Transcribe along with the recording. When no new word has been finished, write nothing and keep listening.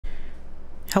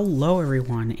Hello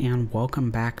everyone and welcome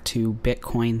back to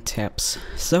Bitcoin Tips.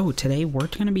 So today we're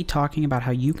going to be talking about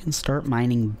how you can start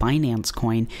mining Binance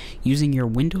coin using your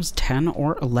Windows 10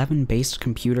 or 11 based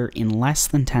computer in less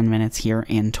than 10 minutes here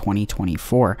in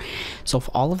 2024. So if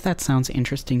all of that sounds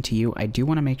interesting to you, I do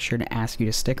want to make sure to ask you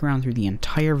to stick around through the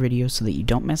entire video so that you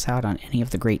don't miss out on any of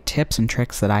the great tips and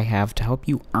tricks that I have to help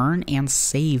you earn and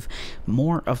save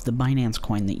more of the Binance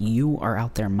coin that you are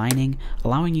out there mining,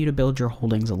 allowing you to build your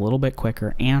holdings a little bit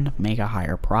quicker and make a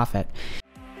higher profit.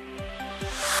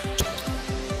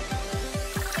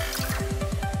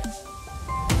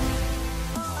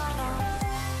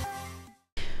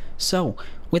 So,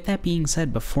 with that being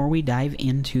said, before we dive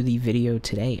into the video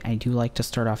today, I do like to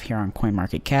start off here on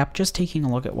CoinMarketCap, just taking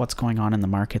a look at what's going on in the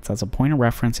markets as a point of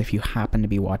reference if you happen to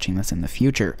be watching this in the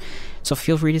future. So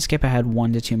feel free to skip ahead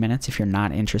 1 to 2 minutes if you're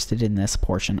not interested in this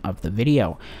portion of the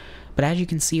video. But as you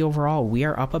can see overall, we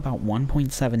are up about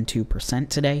 1.72%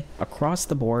 today across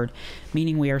the board,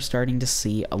 meaning we are starting to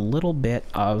see a little bit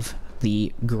of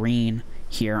the green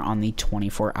here on the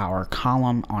 24-hour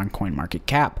column on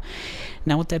CoinMarketCap.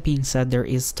 Now with that being said, there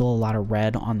is still a lot of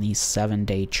red on the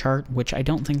 7-day chart, which I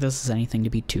don't think this is anything to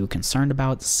be too concerned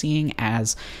about, seeing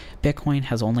as Bitcoin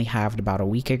has only halved about a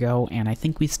week ago, and I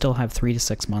think we still have 3 to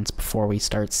 6 months before we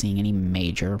start seeing any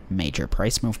major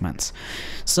price movements.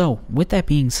 So with that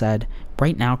being said,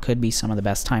 right now could be some of the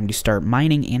best time to start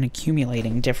mining and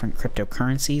accumulating different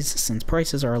cryptocurrencies since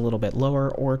prices are a little bit lower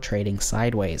or trading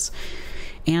sideways.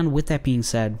 And with that being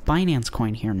said, Binance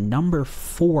coin here, number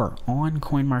 4 on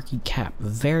CoinMarketCap,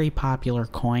 very popular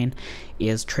coin,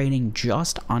 is trading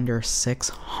just under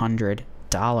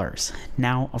 $600.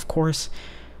 Now, of course,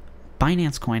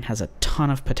 Binance coin has a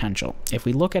ton of potential. If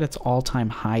we look at its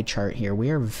all-time high chart here, we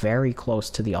are very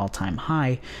close to the all-time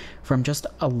high from just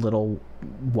a little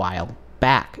while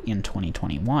back in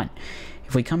 2021.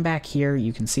 If we come back here,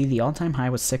 you can see the all-time high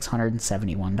was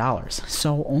 $671.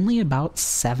 So only about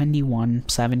 $71,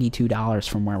 $72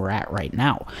 from where we're at right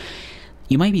now.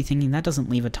 You might be thinking that doesn't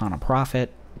leave a ton of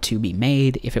profit to be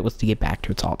made if it was to get back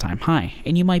to its all-time high.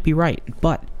 And you might be right,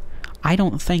 but I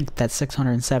don't think that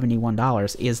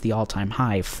 $671 is the all-time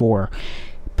high for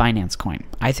Binance coin.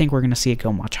 I think we're going to see it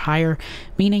go much higher,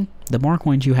 meaning the more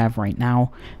coins you have right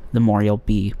now, the more you'll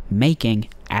be making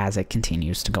as it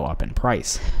continues to go up in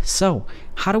price. So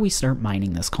how do we start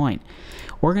mining this coin?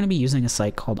 We're going to be using a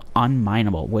site called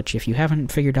Unminable, which, if you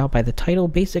haven't figured out by the title,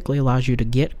 basically allows you to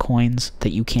get coins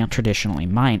that you can't traditionally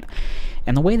mine.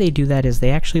 And the way they do that is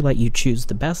they actually let you choose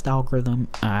the best algorithm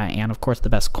and of course the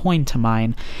best coin to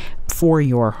mine for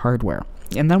your hardware.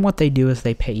 And then what they do is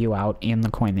they pay you out in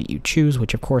the coin that you choose,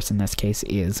 which of course in this case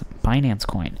is Binance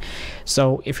coin.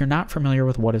 So if you're not familiar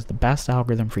with what is the best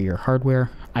algorithm for your hardware,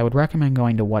 I would recommend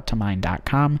going to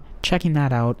whattomine.com, checking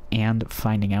that out, and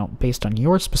finding out based on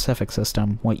your specific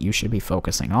system what you should be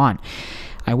focusing on.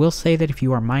 I will say that if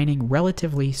you are mining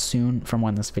relatively soon from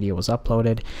when this video was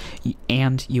uploaded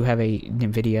and you have a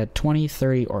NVIDIA 20,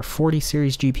 30, or 40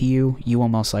 series GPU, you will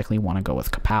most likely want to go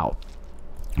with Kapow.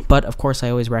 But of course, I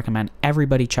always recommend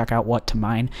everybody check out what to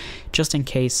mine, just in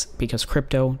case, because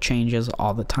crypto changes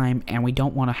all the time, and we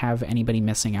don't want to have anybody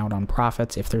missing out on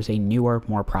profits if there's a newer,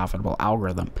 more profitable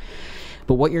algorithm.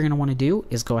 But what you're going to want to do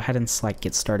is go ahead and select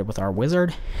Get Started with our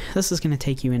wizard. This is going to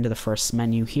take you into the first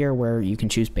menu here where you can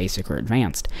choose Basic or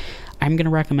Advanced. I'm going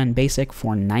to recommend Basic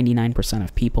for 99%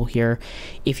 of people here.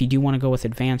 If you do want to go with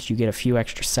Advanced, you get a few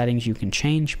extra settings you can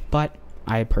change, but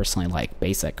I personally like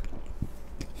Basic.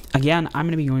 Again, I'm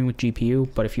going to be going with GPU,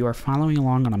 but if you are following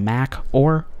along on a Mac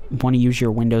or want to use your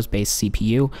Windows-based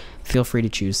CPU, feel free to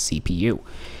choose CPU.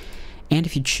 And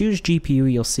if you choose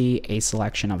GPU, you'll see a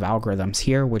selection of algorithms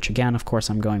here, which again, of course,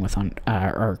 I'm going with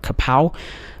Kapow,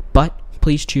 but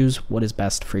please choose what is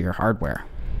best for your hardware.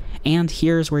 And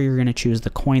here's where you're going to choose the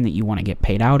coin that you want to get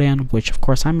paid out in, which of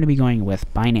course I'm going to be going with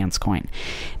Binance coin.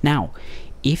 Now,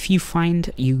 if you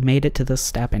find you made it to this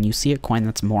step and you see a coin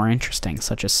that's more interesting,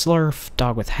 such as Slurf,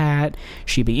 Dog with Hat,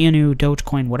 Shiba Inu,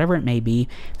 Dogecoin, whatever it may be,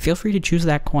 feel free to choose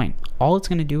that coin. All it's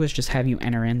going to do is just have you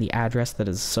enter in the address that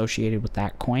is associated with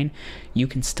that coin. You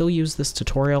can still use this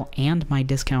tutorial and my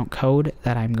discount code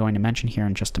that I'm going to mention here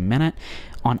in just a minute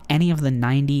on any of the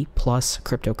 90 plus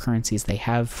cryptocurrencies they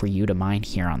have for you to mine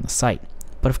here on the site.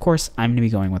 But of course, I'm going to be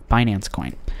going with Binance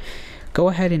coin. Go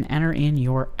ahead and enter in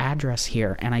your address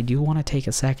here, and I do want to take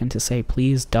a second to say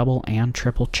please double and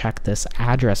triple check this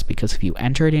address, because if you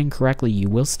enter it in correctly, you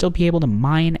will still be able to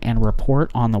mine and report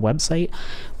on the website,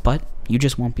 but you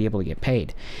just won't be able to get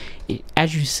paid.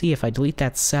 As you see, if I delete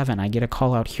that 7, I get a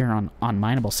call out here on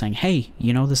Mineable saying, hey,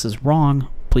 you know this is wrong,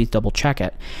 please double check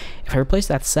it. If I replace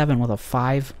that 7 with a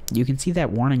 5, you can see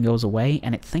that warning goes away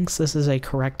and it thinks this is a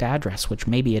correct address, which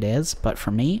maybe it is, but for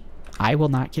me, I will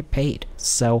not get paid.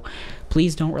 So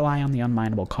please don't rely on the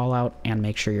unminable callout and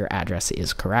make sure your address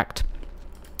is correct.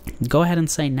 Go ahead and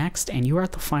say next, and you are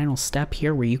at the final step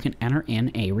here where you can enter in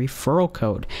a referral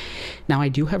code. Now, I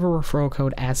do have a referral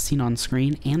code as seen on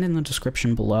screen and in the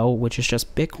description below, which is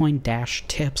just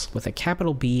Bitcoin-tips with a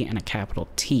capital B and a capital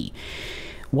T.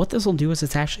 What this will do is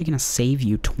it's actually going to save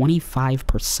you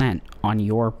 25% on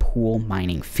your pool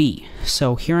mining fee.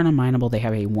 So here on Unminable, they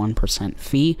have a 1%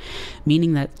 fee,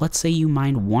 meaning that let's say you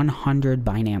mined 100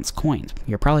 Binance coins.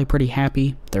 You're probably pretty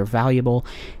happy, they're valuable,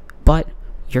 but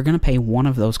you're going to pay one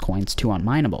of those coins to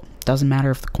Unminable. Doesn't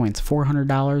matter if the coin's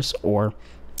 $400 or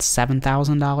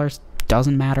 $7,000,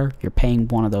 doesn't matter, you're paying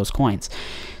one of those coins.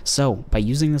 So by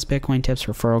using this Bitcoin Tips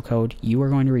referral code, you are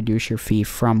going to reduce your fee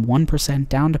from 1%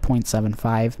 down to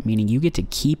 0.75, meaning you get to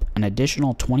keep an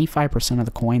additional 25% of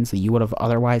the coins that you would have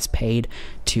otherwise paid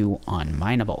to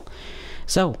Unminable.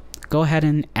 So go ahead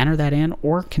and enter that in,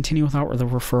 or continue without the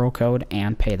referral code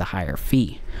and pay the higher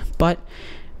fee. But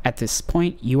at this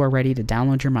point, you are ready to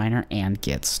download your miner and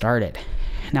get started.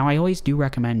 Now, I always do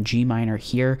recommend Gminer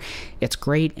here. It's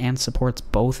great and supports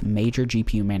both major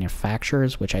GPU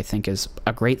manufacturers, which I think is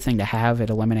a great thing to have. It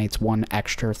eliminates one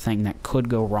extra thing that could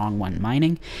go wrong when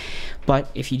mining. But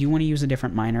if you do want to use a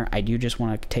different miner, I do just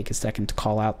want to take a second to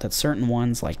call out that certain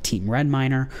ones like Team Red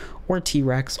Miner or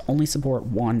T-Rex only support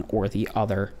one or the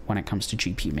other when it comes to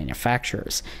GPU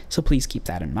manufacturers. So please keep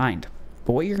that in mind.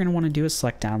 But what you're going to want to do is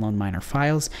select download miner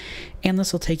files, and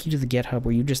this will take you to the GitHub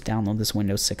where you just download this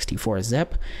Windows 64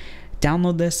 zip.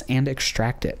 Download this and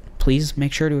extract it. Please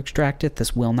make sure to extract it.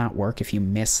 This will not work if you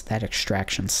miss that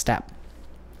extraction step.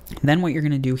 Then what you're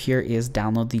going to do here is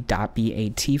download the .bat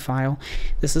file.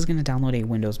 This is going to download a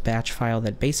Windows batch file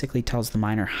that basically tells the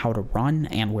miner how to run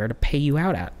and where to pay you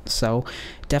out at. So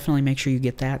definitely make sure you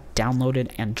get that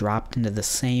downloaded and dropped into the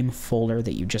same folder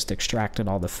that you just extracted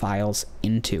all the files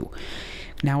into.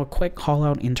 Now, a quick call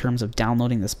out in terms of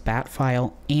downloading this bat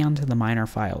file and the miner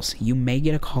files. You may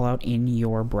get a call out in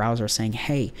your browser saying,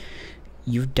 hey,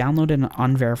 you've downloaded an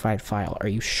unverified file. Are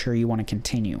you sure you want to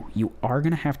continue? You are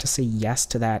going to have to say yes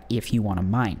to that if you want to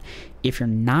mine. If you're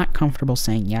not comfortable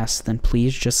saying yes, then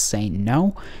please just say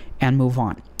no and move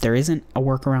on. There isn't a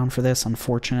workaround for this,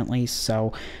 unfortunately,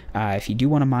 so if you do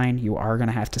want to mine, you are going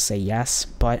to have to say yes,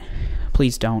 but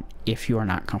please don't if you are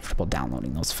not comfortable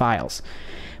downloading those files.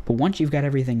 But once you've got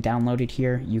everything downloaded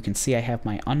here, you can see I have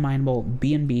my unminable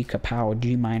BNB Kapow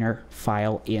Gminer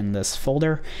file in this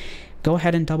folder. Go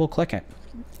ahead and double click it.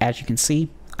 As you can see,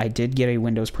 I did get a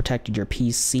Windows Protected Your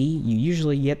PC. You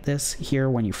usually get this here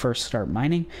when you first start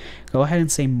mining. Go ahead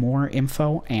and say more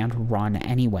info and run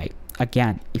anyway.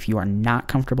 Again, if you are not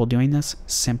comfortable doing this,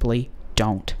 simply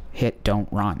don't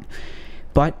run.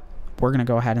 But we're going to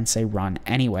go ahead and say run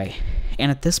anyway.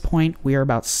 And at this point, we are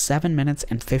about 7 minutes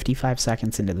and 55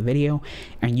 seconds into the video,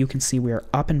 and you can see we are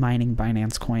up and mining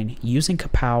Binance coin using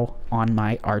Kapow on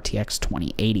my RTX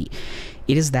 2080.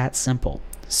 It is that simple.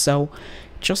 So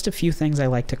just a few things I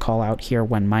like to call out here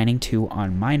when mining to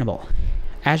Unminable.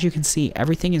 As you can see,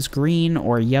 everything is green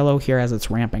or yellow here as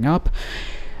it's ramping up.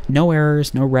 No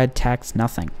errors, no red text,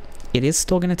 nothing. It is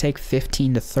still going to take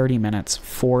 15 to 30 minutes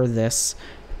for this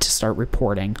to start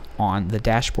reporting on the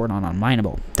dashboard on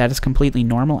Unminable. That is completely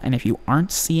normal, and if you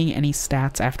aren't seeing any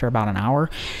stats after about an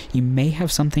hour, you may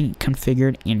have something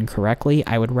configured incorrectly.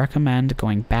 I would recommend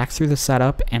going back through the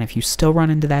setup, and if you still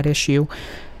run into that issue,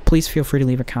 please feel free to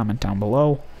leave a comment down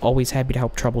below. Always happy to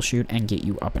help troubleshoot and get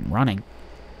you up and running.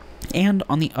 And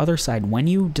on the other side, when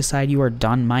you decide you are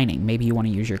done mining, maybe you want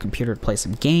to use your computer to play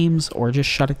some games or just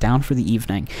shut it down for the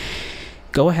evening,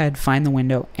 go ahead, find the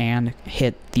window, and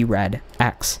hit the red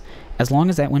X. As long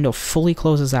as that window fully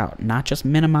closes out, not just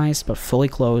minimized, but fully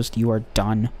closed, you are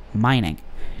done mining.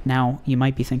 Now, you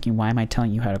might be thinking, why am I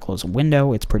telling you how to close a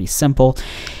window? It's pretty simple.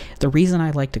 The reason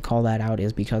I like to call that out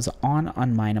is because on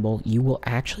Unminable, you will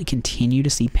actually continue to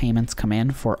see payments come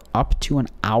in for up to an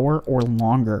hour or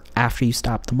longer after you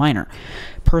stop the miner.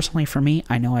 Personally, for me,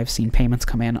 I know I've seen payments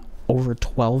come in over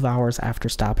 12 hours after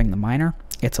stopping the miner.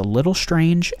 It's a little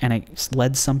strange, and it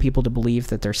led some people to believe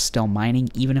that they're still mining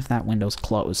even if that window's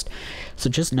closed. So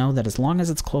just know that as long as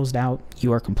it's closed out,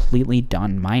 you are completely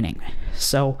done mining.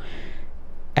 So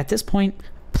at this point,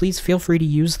 please feel free to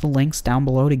use the links down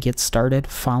below to get started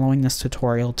following this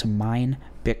tutorial to mine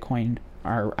Bitcoin,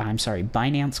 or I'm sorry,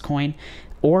 Binance coin,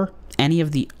 or any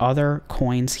of the other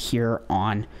coins here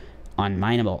on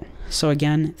Unminable. So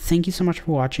again, thank you so much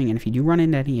for watching, and if you do run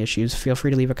into any issues, feel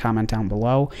free to leave a comment down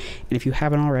below, and if you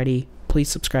haven't already, please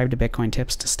subscribe to Bitcoin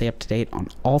Tips to stay up to date on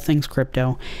all things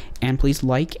crypto, and please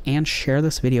like and share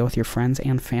this video with your friends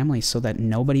and family so that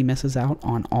nobody misses out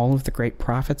on all of the great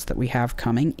profits that we have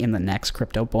coming in the next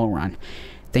crypto bull run.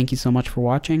 Thank you so much for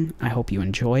watching. I hope you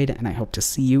enjoyed, and I hope to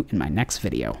see you in my next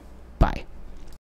video. Bye.